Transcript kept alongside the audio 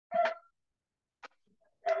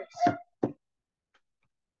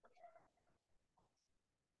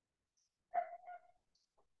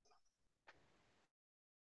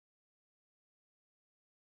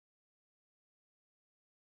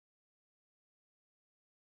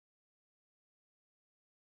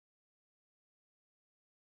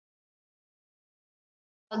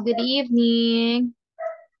Good evening.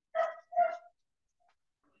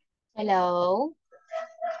 Hello.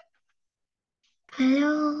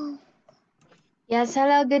 Hello. Yes,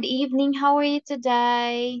 hello, good evening. How are you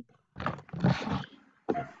today?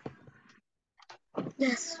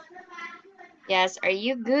 Yes. Yes, are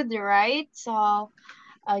you good, right? So,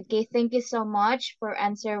 okay, thank you so much for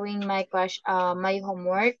answering my question, my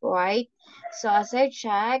homework, right? So as I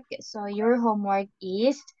check, so your homework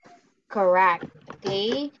is correct,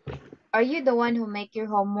 okay? Are you the one who make your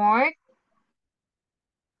homework?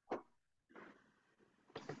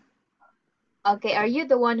 Okay, are you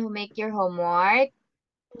the one who make your homework?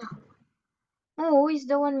 No. Who is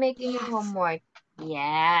the one making your Yes. homework?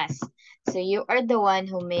 Yes. So you are the one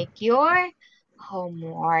who make your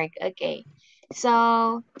homework. Okay.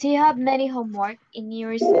 So do you have many homework in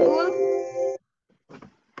your school?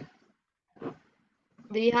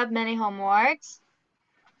 Do you have many homeworks?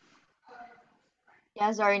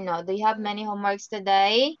 Yes or no? Do you have many homeworks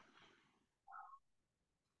today?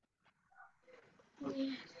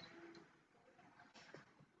 Yes.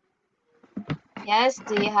 Yes.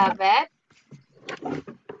 Do you have it?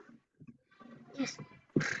 Yes.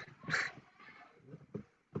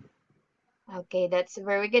 Okay, that's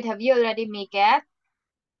very good. Have you already make it?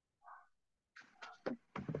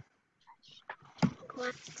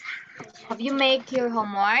 What? Have you make your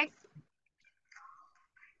homework?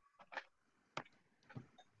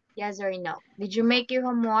 Yes or no? Did you make your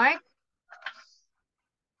homework?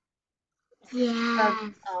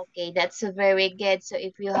 Yes. Okay, that's very good. So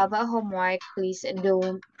if you have a homework, please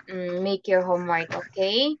do make your homework,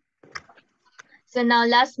 okay? So now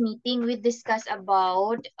last meeting we discussed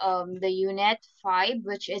about the unit 5,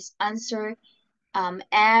 which is answer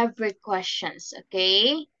every questions,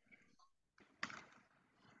 okay?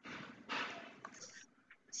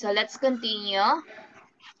 So let's continue.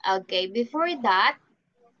 Okay, before that,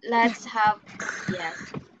 let's Yes. have yes.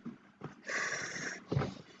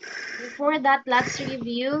 Before that, let's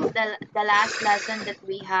review the last lesson that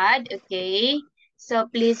we had, okay? So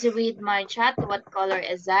please read my chat. What color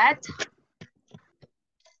is that?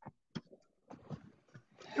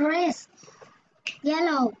 Red.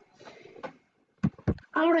 Yellow.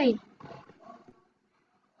 Orange.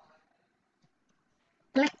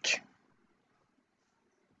 Black.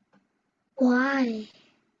 White.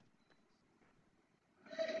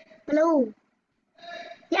 Blue.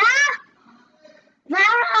 Yeah. Where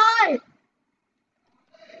are?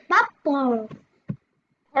 Purple.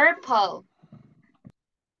 Purple.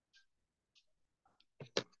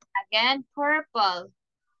 Again, purple.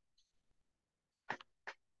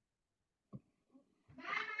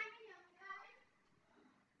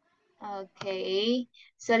 Okay.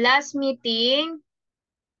 So last meeting.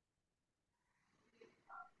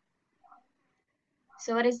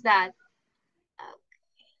 So what is that?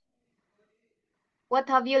 What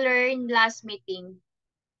have you learned last meeting?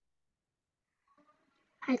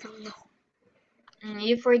 I don't know.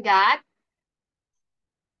 You forgot?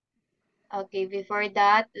 Okay, before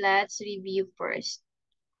that, let's review first.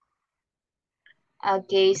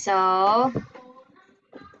 Okay, so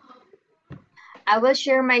I will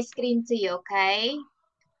share my screen to you, okay?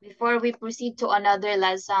 Before we proceed to another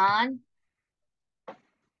lesson.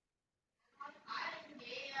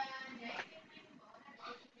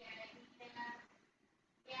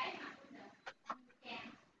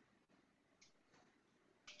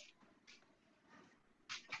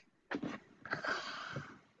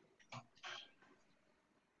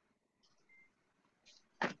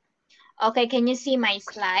 Okay, can you see my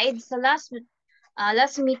slides? So last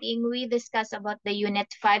meeting we discussed about the unit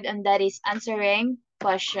 5, and that is answering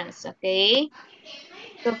questions, okay?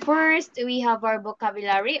 So first we have our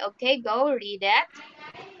vocabulary. Okay, go read it.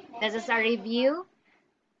 This is a review.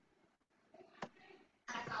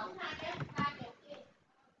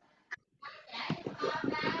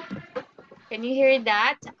 Can you hear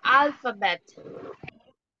that? Alphabet.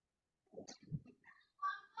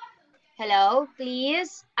 Hello,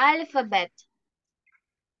 please. Alphabet.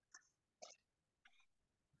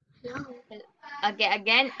 No. Okay,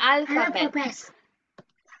 again, alphabet. Alphabet.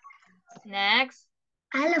 Next,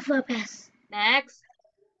 Alphabet. next,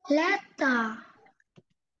 Letter.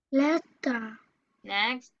 Letter.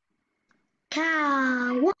 next.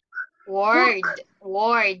 Cow. Word, Walk.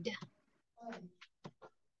 word.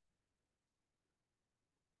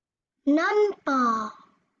 Number.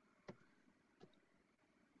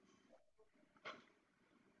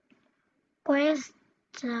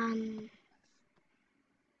 Question.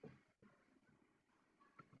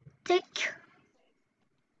 Tick.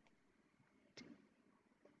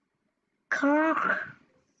 Cross.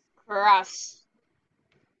 Cross.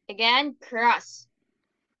 Again, cross.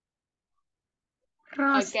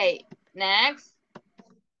 Okay, next.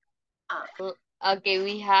 Okay,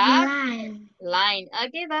 we have line.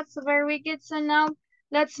 Okay, that's very good. So now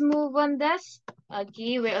let's move on this.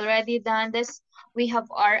 Okay, we already done this. We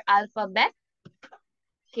have our alphabet.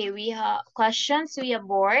 Okay, we have questions, we have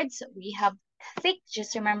words, we have thick,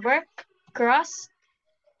 just remember, cross,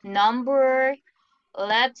 number,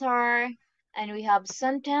 letter, and we have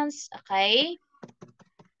sentence. Okay,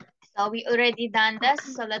 so we already done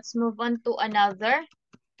this. So let's move on to another.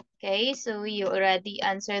 Okay, so you already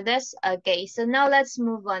answered this. Okay, so now let's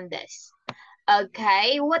move on this.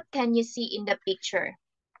 Okay, what can you see in the picture?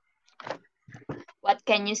 What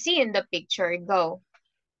can you see in the picture? Go.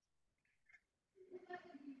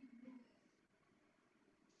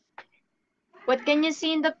 What can you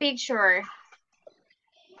see in the picture?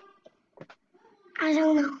 I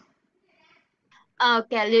don't know.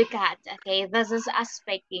 Okay, look at. Okay, this is us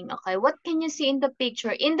speaking. Okay, what can you see in the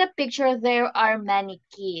picture? In the picture, there are many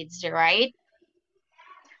kids, right?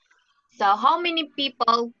 So how many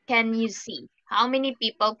people can you see? How many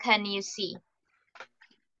people can you see?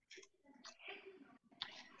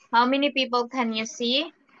 How many people can you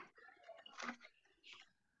see?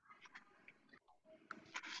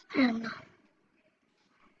 I don't know.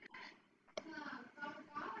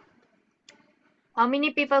 How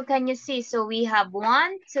many people can you see? So we have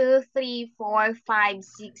 1, 2, 3, 4, 5,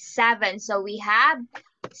 6, 7. So we have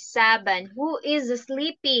 7. Who is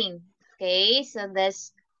sleeping? Okay, so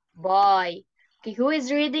this boy. Okay, who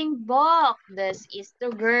is reading book? This is the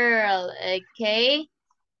girl. Okay.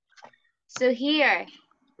 So here,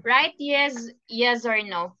 write yes or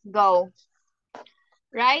no. Go.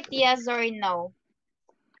 Write yes or no.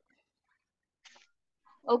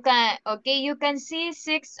 Okay, you can see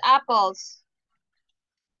 6 apples.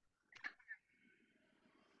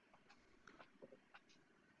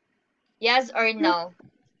 Yes or no?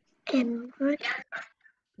 And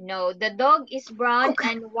No. The dog is brown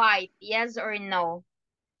okay. and white. Yes or no?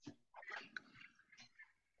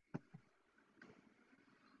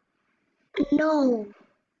 No.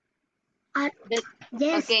 The,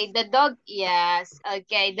 Yes. okay, the dog, yes.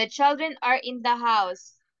 Okay, the children are in the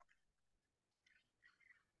house.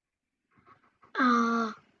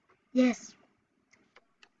 Yes.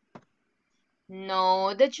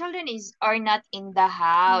 No, the children are not in the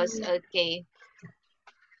house. Yeah. Okay.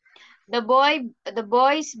 The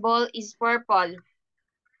boy's ball is purple.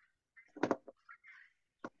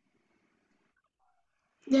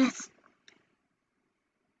 Yes.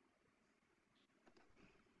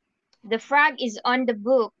 The frog is on the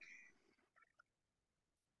book.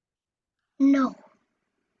 No.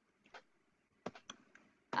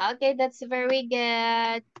 Okay, that's very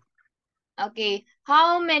good. Okay,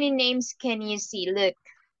 how many names can you see? Look.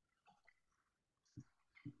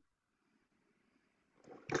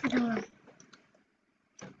 I don't know.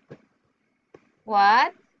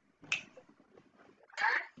 What?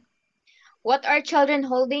 What are children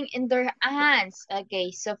holding in their hands? Okay,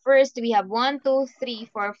 so first we have 1, 2, 3,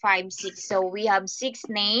 4, 5, 6. So we have 6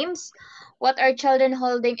 names. What are children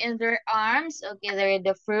holding in their arms? Okay, they're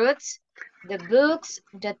the fruits, the books,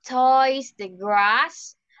 the toys, the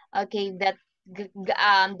grass. Okay, the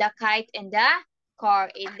kite and the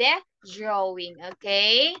car in the drawing.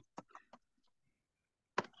 Okay.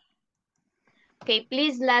 Okay,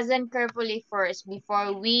 please listen carefully first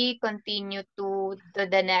before we continue to the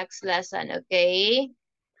next lesson. Okay.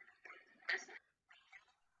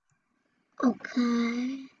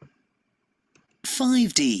 Okay.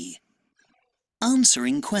 5D.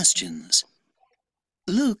 Answering questions.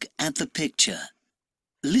 Look at the picture.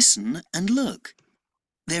 Listen and look.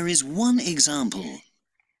 There is one example.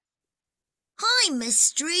 Hi, Miss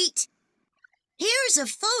Street. Here's a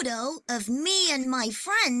photo of me and my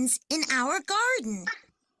friends in our garden.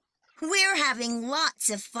 We're having lots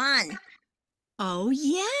of fun. Oh,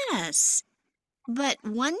 yes. But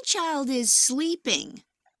one child is sleeping.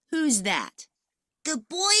 Who's that? The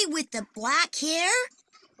boy with the black hair?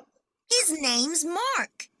 His name's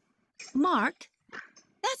Mark. Mark?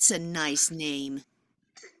 That's a nice name.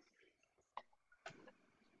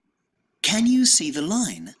 Can you see the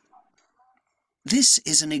line? This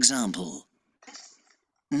is an example.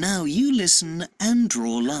 Now you listen and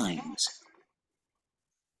draw lines.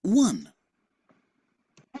 1.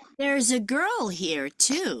 There's a girl here,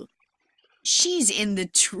 too. She's in the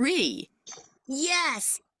tree.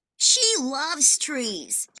 Yes, she loves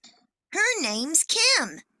trees. Her name's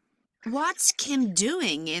Kim. What's Kim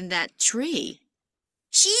doing in that tree?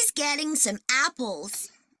 She's getting some apples.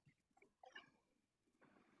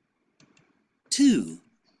 2,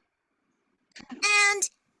 And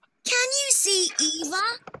can you see Eva?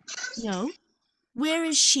 No. Where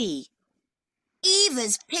is she?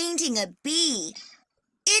 Eva's painting a bee.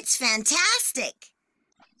 It's fantastic.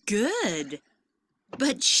 Good.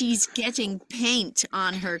 But she's getting paint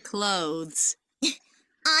on her clothes.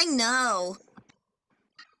 I know.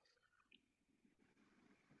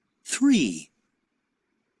 3,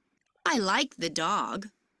 I like the dog.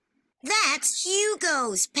 That's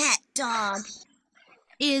Hugo's pet dog.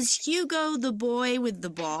 Is Hugo the boy with the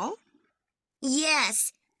ball?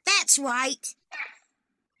 Yes, that's right.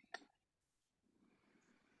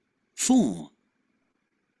 4,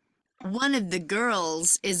 One of the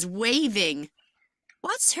girls is waving.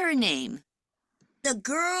 What's her name? The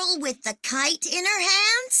girl with the kite in her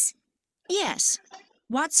hands? Yes.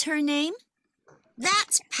 What's her name?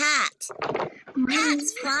 That's Pat.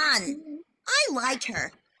 Pat's fun. I like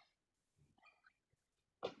her.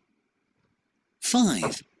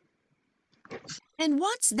 5, And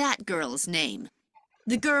what's that girl's name?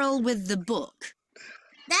 The girl with the book.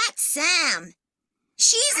 That's Sam.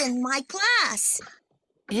 She's in my class.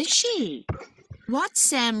 Is she? What's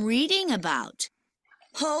Sam reading about?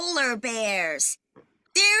 Polar bears.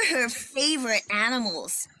 They're her favorite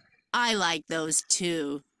animals. I like those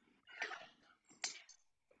too.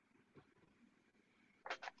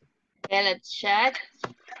 Okay, let's check.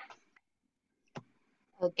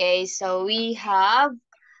 Okay, so we have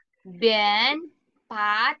Ben,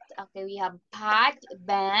 Pat. Okay, we have Pat,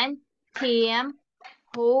 Ben, Kim,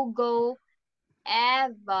 Hugo,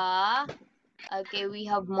 Eva. Okay, we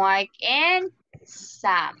have Mark and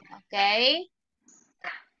Sam. Okay.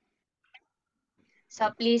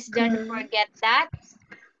 So please don't forget that.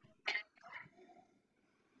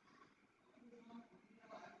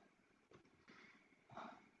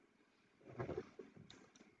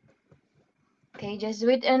 Okay, just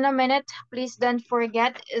wait in a minute. Please don't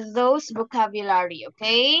forget those vocabulary,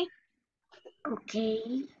 okay?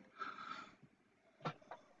 Okay.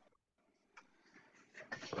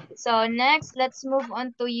 So next, let's move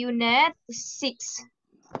on to Unit 6.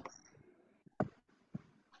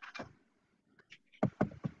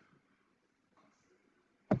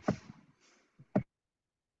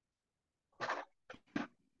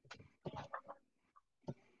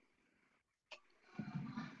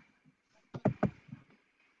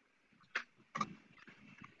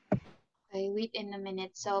 Okay, wait in a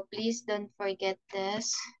minute. So please don't forget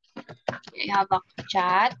this. We have a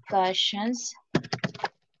chat, questions,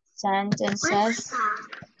 sentences,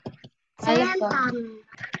 alphabet.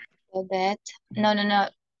 No,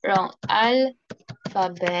 wrong.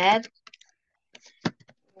 Alphabet,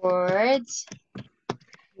 words,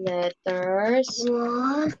 letters,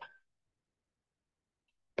 What?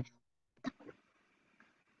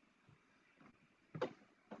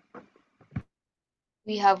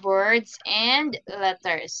 we have words and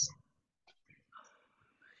letters.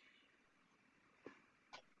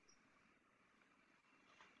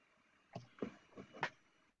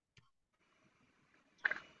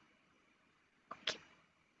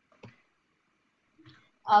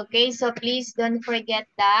 Okay, so please don't forget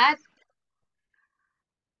that.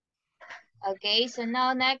 Okay, so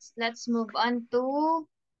now next, let's move on to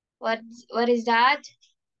what is that?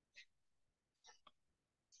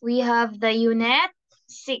 We have the Unit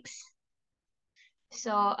 6.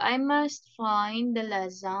 So I must find the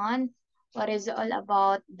lesson. What is all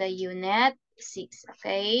about the Unit 6,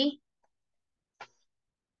 okay?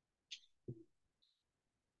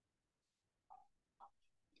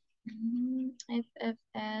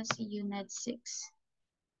 FFS Unit 6.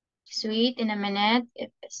 Just wait in a minute.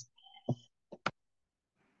 FFS.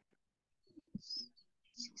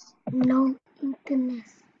 No internet.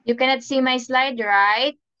 You cannot see my slide,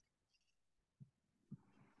 right?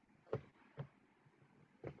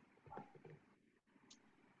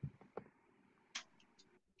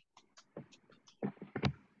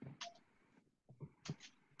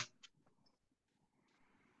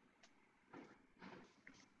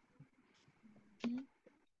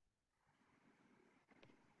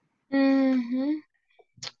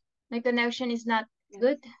 My connection is not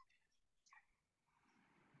good.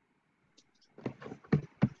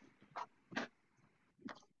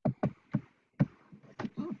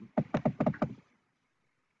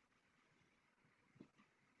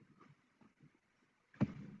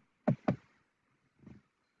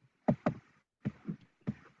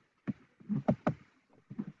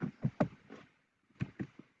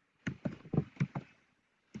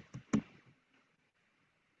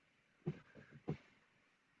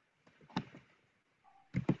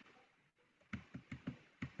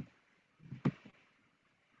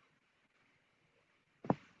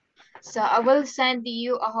 So I will send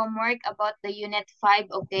you a homework about the unit 5,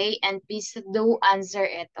 okay? And please do answer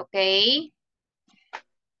it, okay?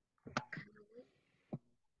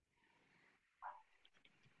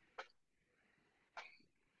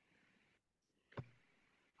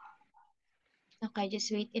 Okay,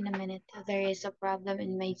 just wait in a minute. There is a problem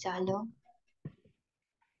in my Zalo.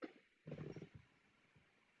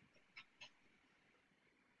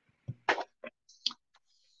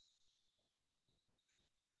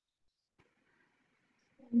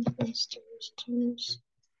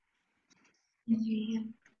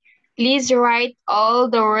 Please write all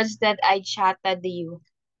the words that I chatted you.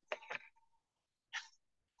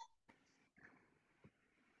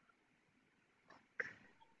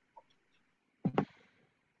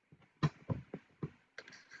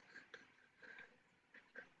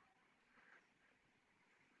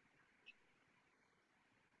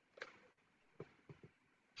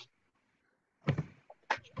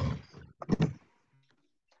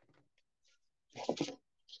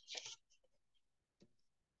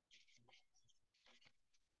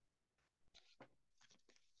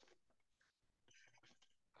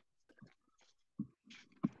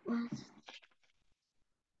 Was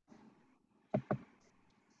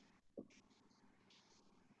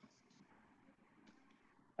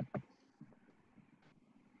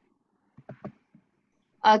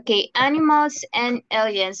Okay, animals and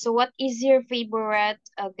aliens. So what is your favorite?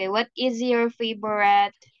 Okay, what is your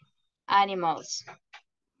favorite animals?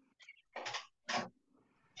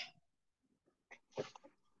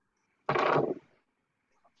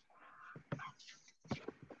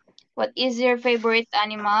 What is your favorite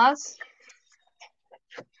animals?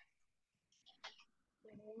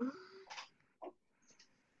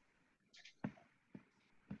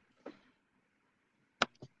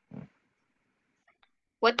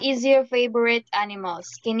 What is your favorite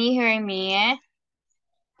animals? Can you hear me? yes.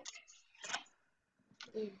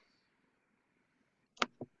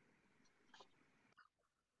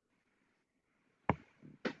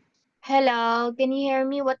 Hello, can you hear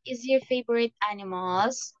me? What is your favorite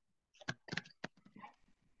animals?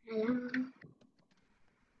 Hello.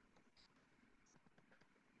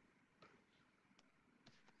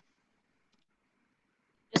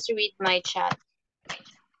 Just read my chat.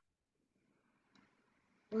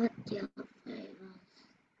 What your favorite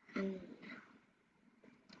and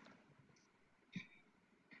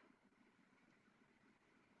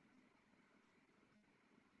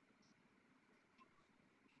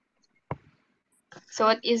So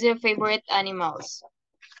what is your favorite animals?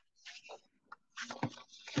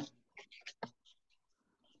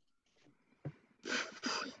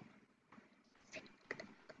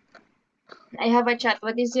 I have a chat.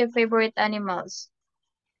 What is your favorite animals?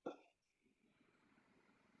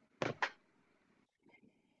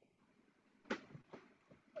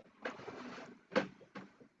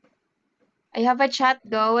 I have a chat.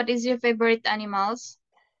 Go. What is your favorite animals?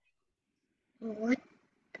 what?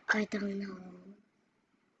 I don't know.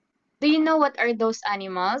 Do you know what are those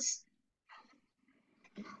animals?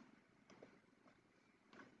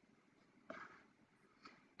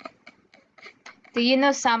 Do you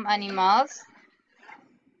know some animals?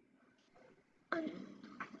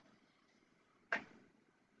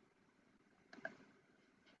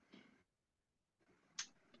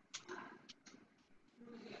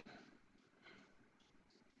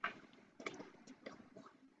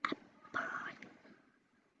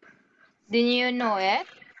 Do you know it?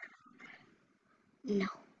 No.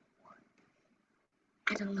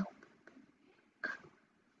 I don't know.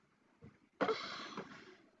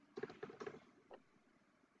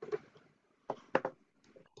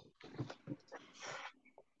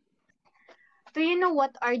 Do you know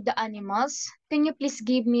what are the animals? Can you please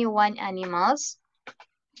give me one animals?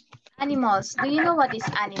 Animals. Do you know what is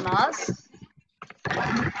animals?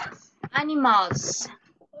 Animals.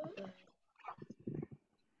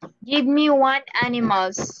 Give me one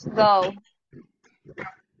animals. Go.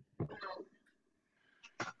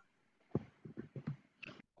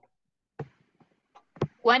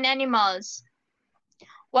 One animals.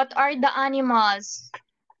 What are the animals?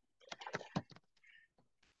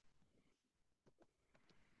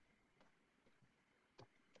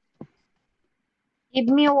 Give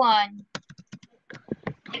me one.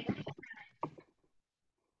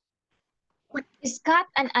 What? Is cat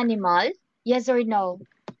an animal? Yes or no?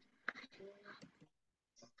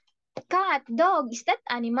 Cat, dog, is that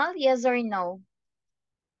animal? Yes or no?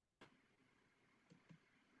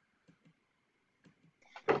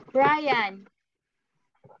 Brian,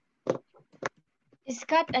 is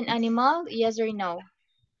cat an animal? Yes or no?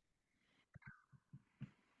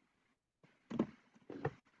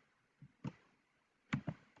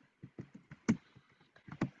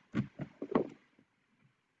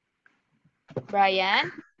 Brian?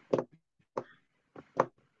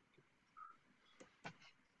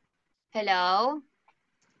 Hello?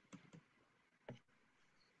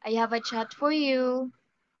 I have a chat for you.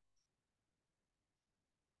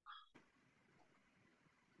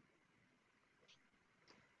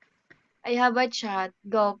 I have a chat.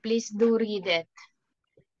 Go, please do read it.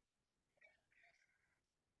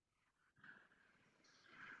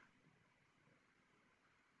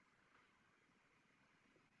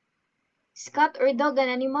 Is cat or dog an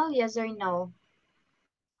animal? Yes or no?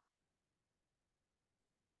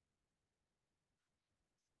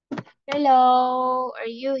 Hello? Are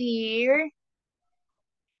you here?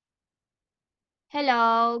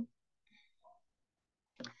 Hello?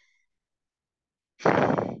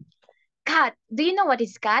 Cat. Do you know what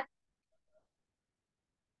is cat?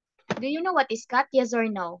 Do you know what is cat? Yes or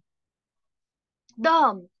no?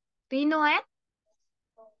 Dog. Do you know it?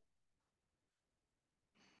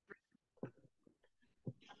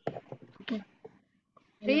 Okay.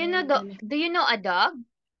 Do you know do you know a dog?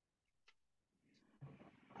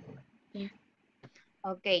 Yeah.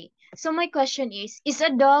 Okay. So my question is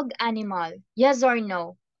a dog animal? Yes or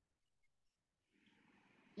no?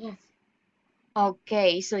 Yes.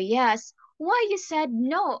 Okay, so yes. Why you said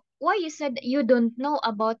no? Why you said you don't know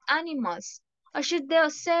about animals? Or should they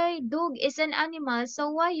say dog is an animal?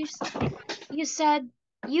 So why you said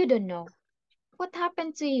you don't know? What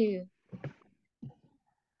happened to you?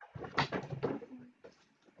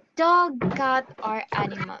 Dog, cat are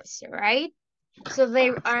animals, right? So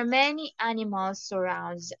there are many animals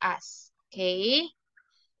surrounds us. Okay?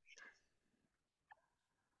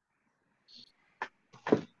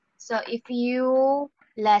 So if you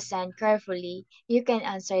listen carefully, you can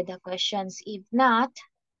answer the questions. If not,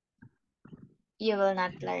 you will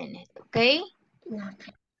not learn it. Okay? Not.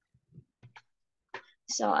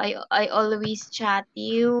 So I always chat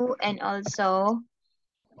you, and also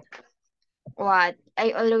what?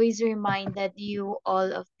 I always reminded you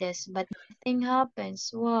all of this, but nothing happens.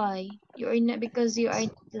 Why? You are not, because you are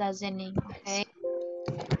not listening. Okay?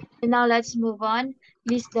 So now let's move on.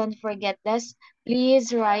 Please don't forget this.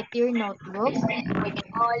 Please write your notebook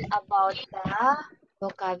all about the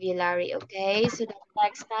vocabulary. Okay? So that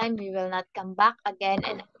next time we will not come back again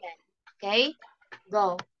and again. Okay?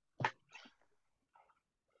 Go.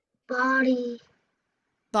 Body.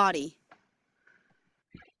 Body.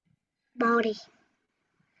 Body.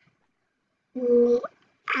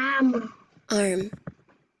 Arm. Arm.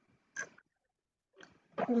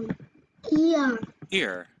 Ear.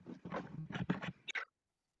 Ear.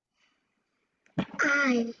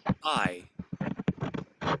 Eye. Eye.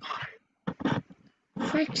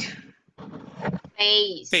 Foot.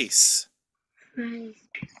 Face. Face. Face.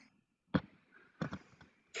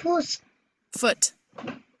 Foot. Foot.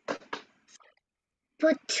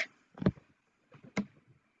 Foot.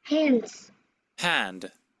 Hands.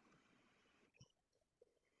 Hand.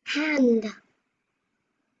 Hand.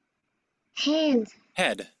 Hands.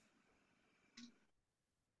 Head.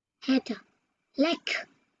 Head. Leg.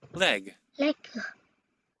 Leg. Leg.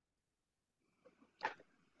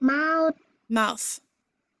 Mouth. Mouth.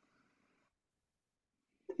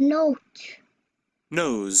 Nose.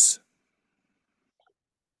 Nose.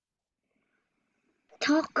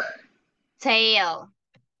 Talk. Tail.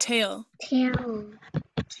 Tail. Tail.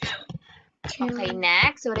 Okay, Tail.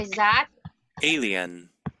 next. What is that? Alien.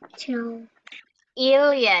 Tail.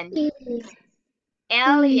 Alien. Alien.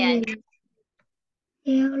 Alien.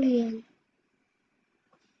 Alien.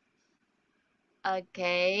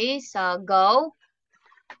 Okay, so go.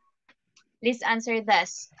 Please answer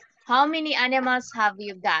this. How many animals have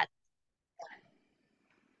you got?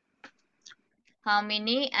 How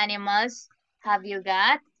many animals have you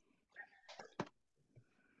got?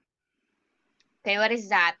 Okay, what is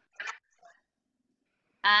that?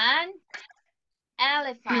 An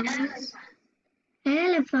elephant.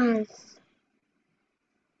 Elephants.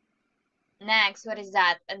 Next, what is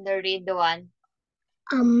that? And the read one.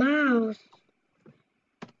 A mouse.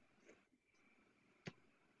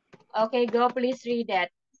 Okay, go. Please read it.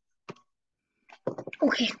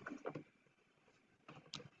 Okay.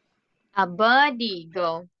 A body.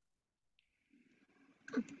 Go.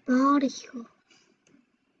 Body.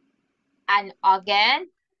 An organ.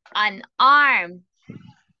 An arm.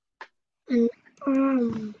 An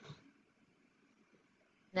arm.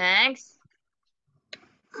 Next.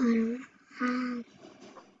 A hand.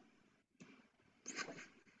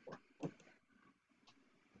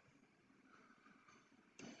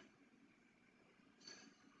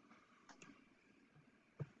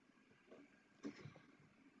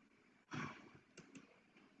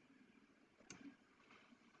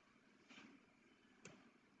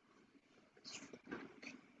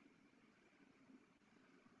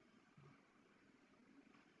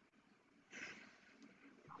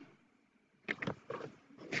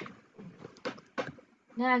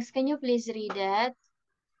 Next, can you please read it?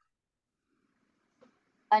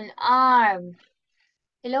 An arm.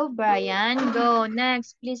 Hello, Brian. Go.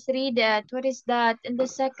 Next, please read it. What is that? And the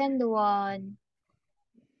second one.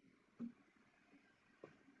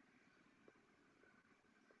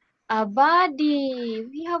 A body.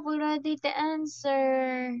 We have already the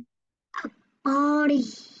answer. Body.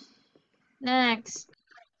 Next.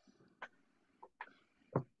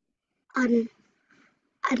 An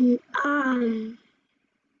arm.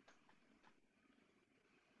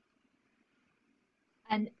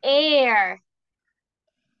 An air.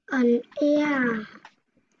 An ear.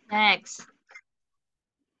 Next.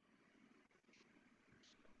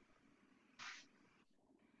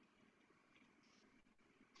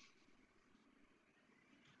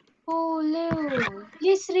 Oh, Lou.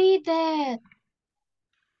 Please read it.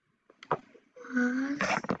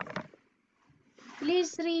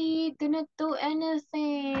 Please read. Do not do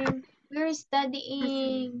anything. We're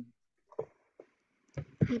studying.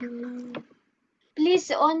 I don't know.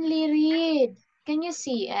 Please only read. Can you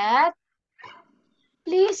see it?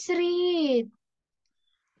 Please read.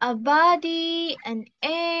 A body, an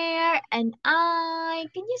air, an eye.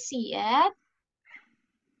 Can you see it?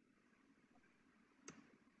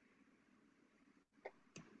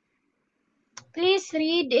 Please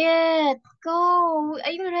read it. Go.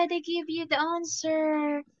 I already gave you the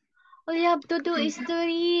answer. All you have to do is to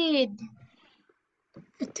read.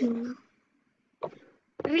 I don't know.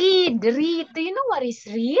 Read. Do you know what is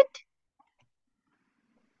read?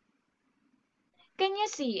 Can you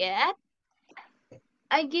see it?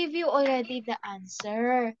 I gave you already the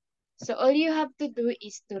answer. So all you have to do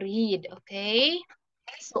is to read, okay?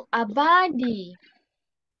 So a body.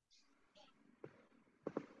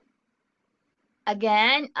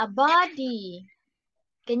 Again, a body.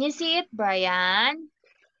 Can you see it, Brian?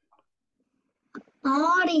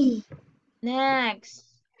 Body. Next.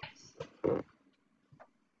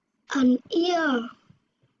 An ear.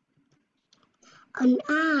 An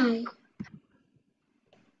eye.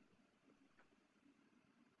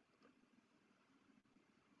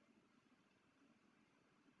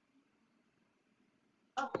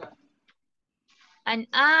 An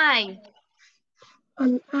eye.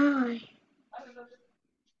 An eye.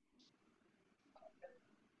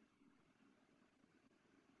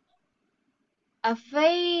 A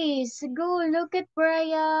face. Go look at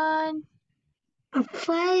Brian. A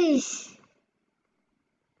face.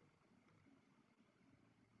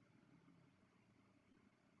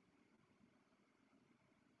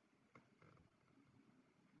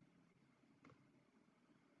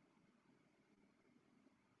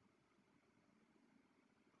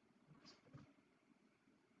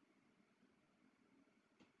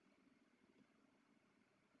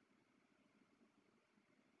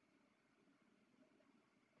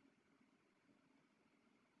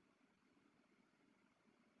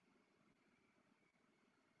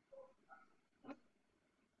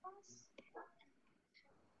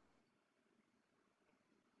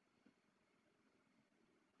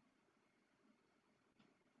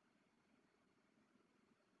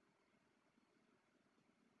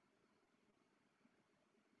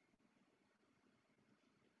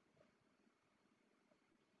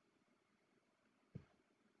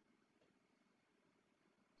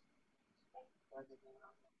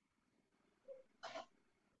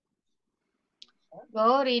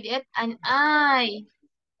 Go read it. An eye.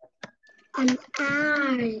 An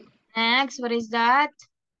eye. Next, what is that?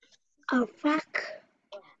 A back.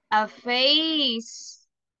 A face.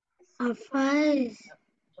 A face.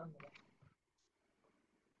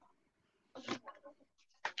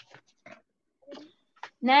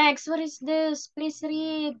 Next, what is this? Please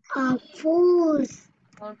read. A foot.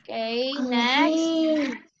 Okay, A next.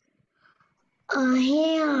 hand. A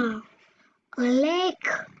hair. A leg.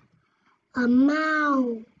 A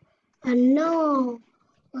mouth. A nose.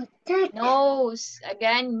 A teeth. Nose.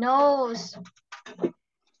 Again, nose.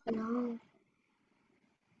 No.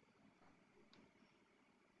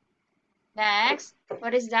 Next,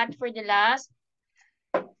 what is that for the last?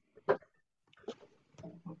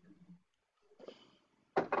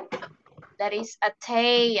 That is a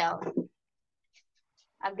tail.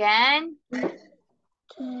 Again,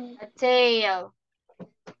 a tail.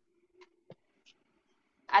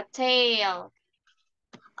 A tail.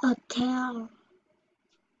 A tail.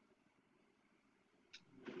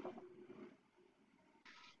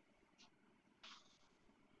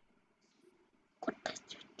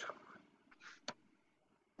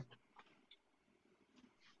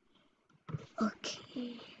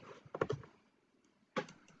 Okay.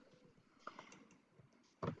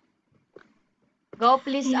 Go,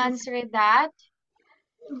 please answer that.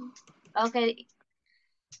 Okay.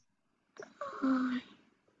 I,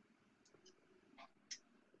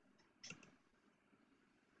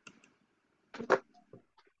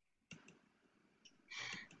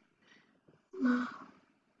 mouth,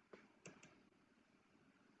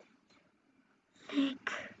 leg.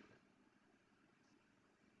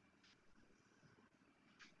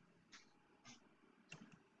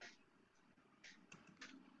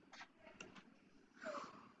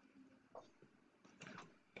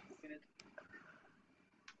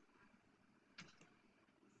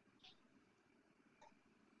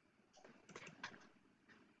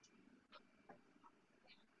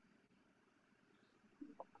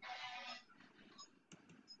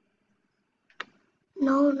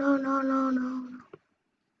 No, no, no, no, no.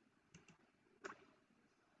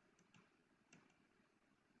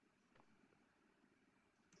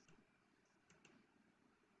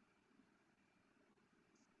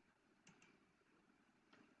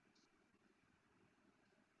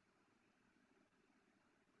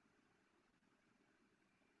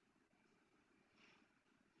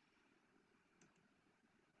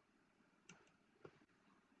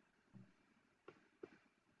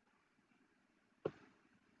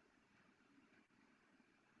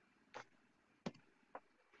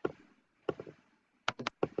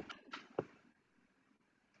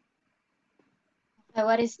 Okay,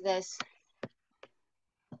 what is this?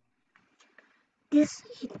 This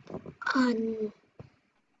is an.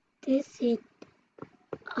 This is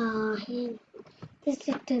a hand. This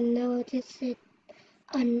is the nose. This is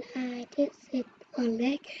an eye. This is a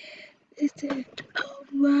leg. This is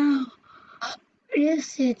a mouth.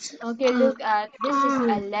 This is Okay, a look at this is a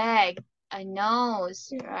arm. leg, a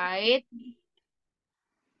nose, right?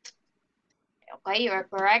 Okay, you are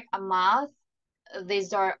correct. A mouth.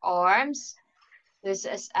 These are arms. This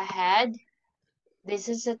is a head. This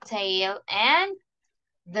is a tail, and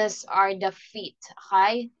these are the feet.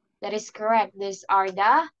 Okay, that is correct. These are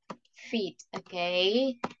the feet.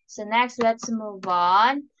 Okay, so next let's move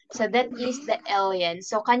on. So that is the alien.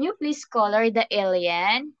 So can you please color the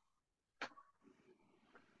alien?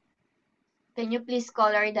 Can you please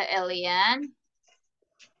color the alien?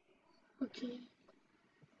 Okay.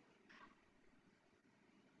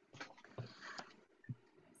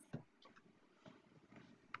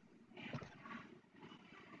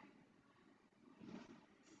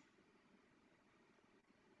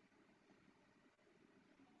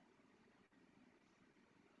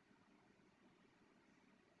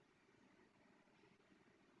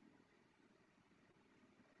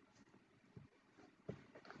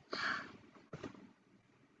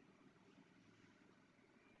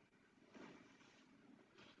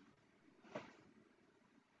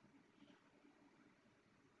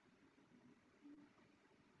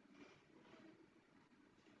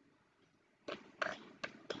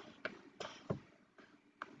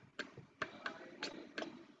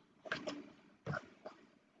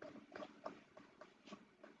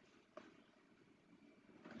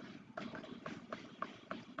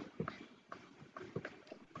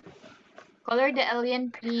 Color the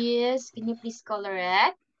alien, please. Can you please color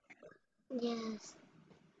it? Yes.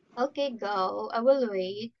 Okay, go. I will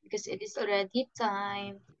wait because it is already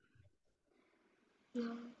time.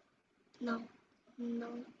 No. No. No.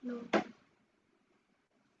 No.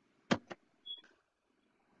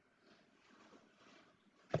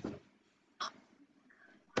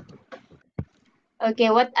 Okay,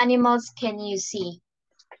 what animals can you see?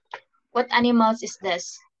 What animals is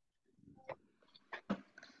this?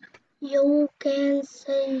 You can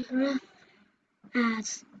see red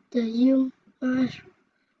as the humans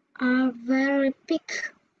are very big.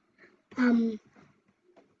 Um.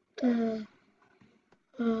 The.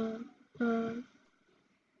 Uh. Uh.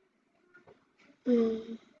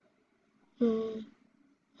 Um.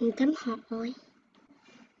 Chấm hỏi.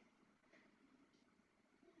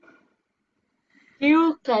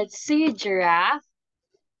 You can see giraffe.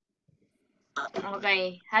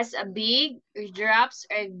 Okay, has a big, giraffes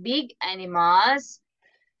are big animals.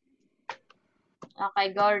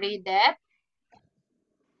 Okay, go read it.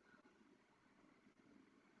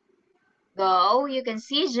 Go, you can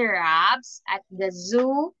see giraffes at the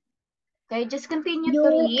zoo. Okay, just continue to You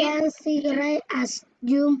read. can see red as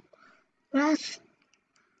humans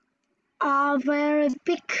are very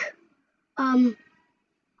big.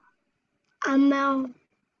 Among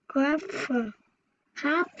giraffe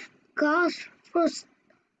have got first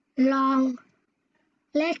long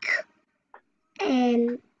legs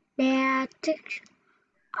and their teeth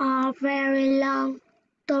are very long.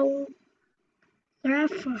 Tall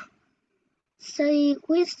giraffe see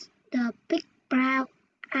with the big brown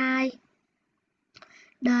eye,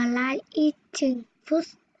 the like eating food,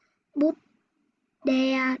 but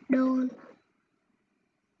they don't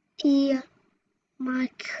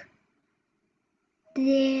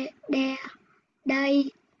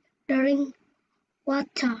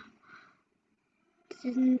water.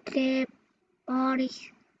 Their bodies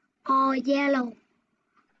are yellow,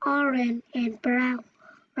 orange, and brown.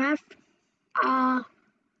 Rats are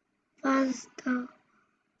faster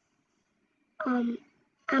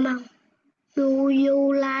among. Do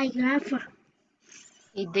you like giraffe?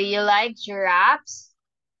 Do you like giraffes?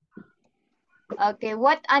 Okay,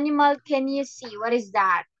 what animal can you see? What is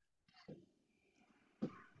that?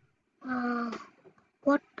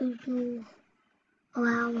 What do you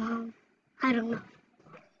I don't know.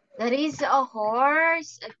 That is a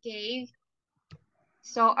horse. Okay.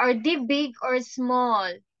 So are they big or small?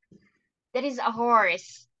 That is a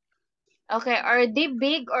horse. Okay, are they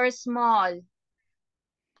big or small?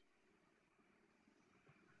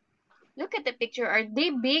 Look at the picture. Are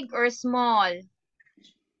they big or small?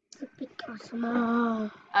 Big or small?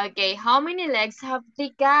 Okay, how many legs have they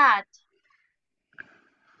got?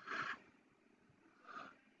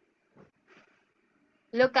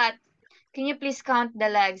 Look at, can you please count the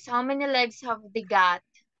legs? How many legs have they got?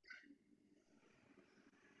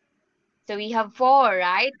 So we have 4,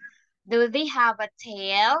 right? Do they have a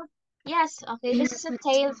tail? Yes, okay, this is a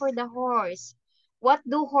tail for the horse. What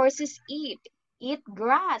do horses eat? Eat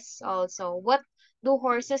grass also. What do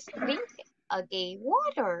horses drink? Okay,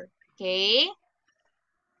 water. Okay.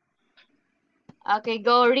 Okay,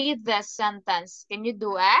 go read the sentence. Can you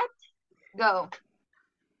do it? Go.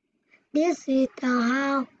 This is the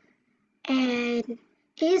house, and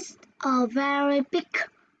it's a very big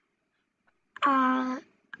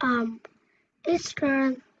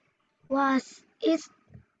restaurant. Was its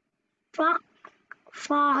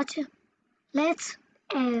front legs,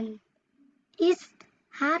 and it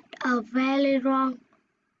had a very long,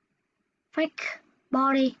 thick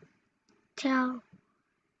body tail.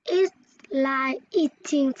 It's like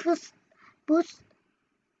eating food, but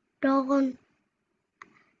don't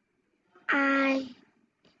I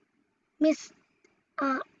miss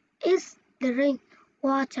is drink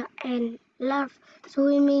water and love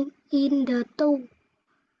swimming in the pool.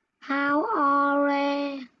 How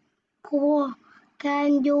cool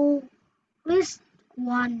can you wish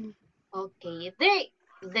one? Okay,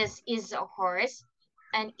 this is a horse,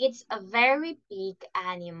 and it's a very big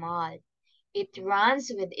animal. It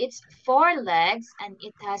runs with its 4 legs, and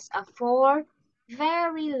it has a 4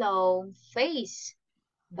 very long face,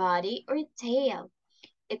 body, or tail.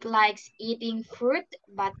 It likes eating fruit,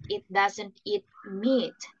 but it doesn't eat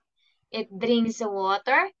meat. It drinks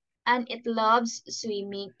water, and it loves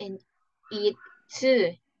swimming in it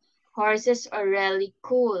too. Horses are really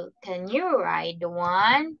cool. Can you ride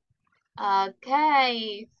one?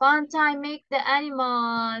 Okay, fun time, make the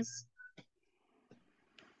animals.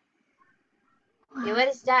 Okay, what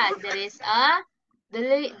is that? That is a,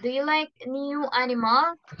 do you like new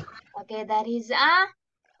animal? Okay, that is a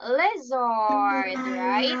lizard,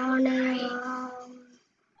 right? Okay.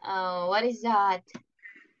 Oh, what is that?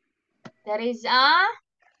 That is a,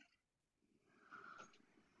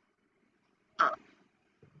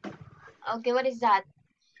 okay, what is that?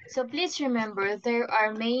 So please remember, there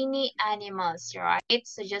are many animals, right?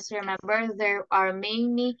 So just remember, there are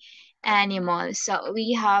many animals. So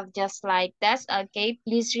we have just like this. Okay,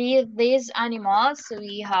 please read these animals. So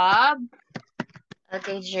we have,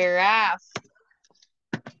 okay, giraffe,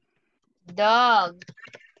 dog,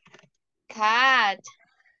 cat.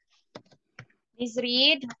 Please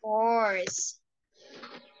read horse.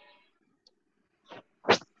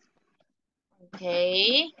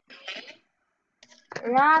 Okay.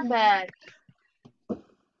 Rabbit,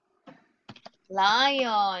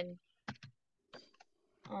 lion,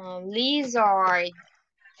 lizard,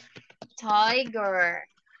 tiger,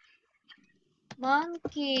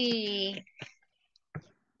 monkey,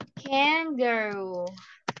 kangaroo.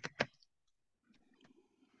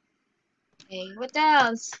 Okay, what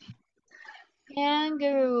else?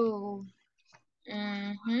 Kangaroo.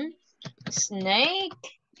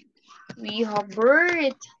 Snake. We have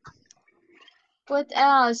bird. What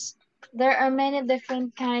else? There are many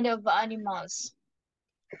different kind of animals.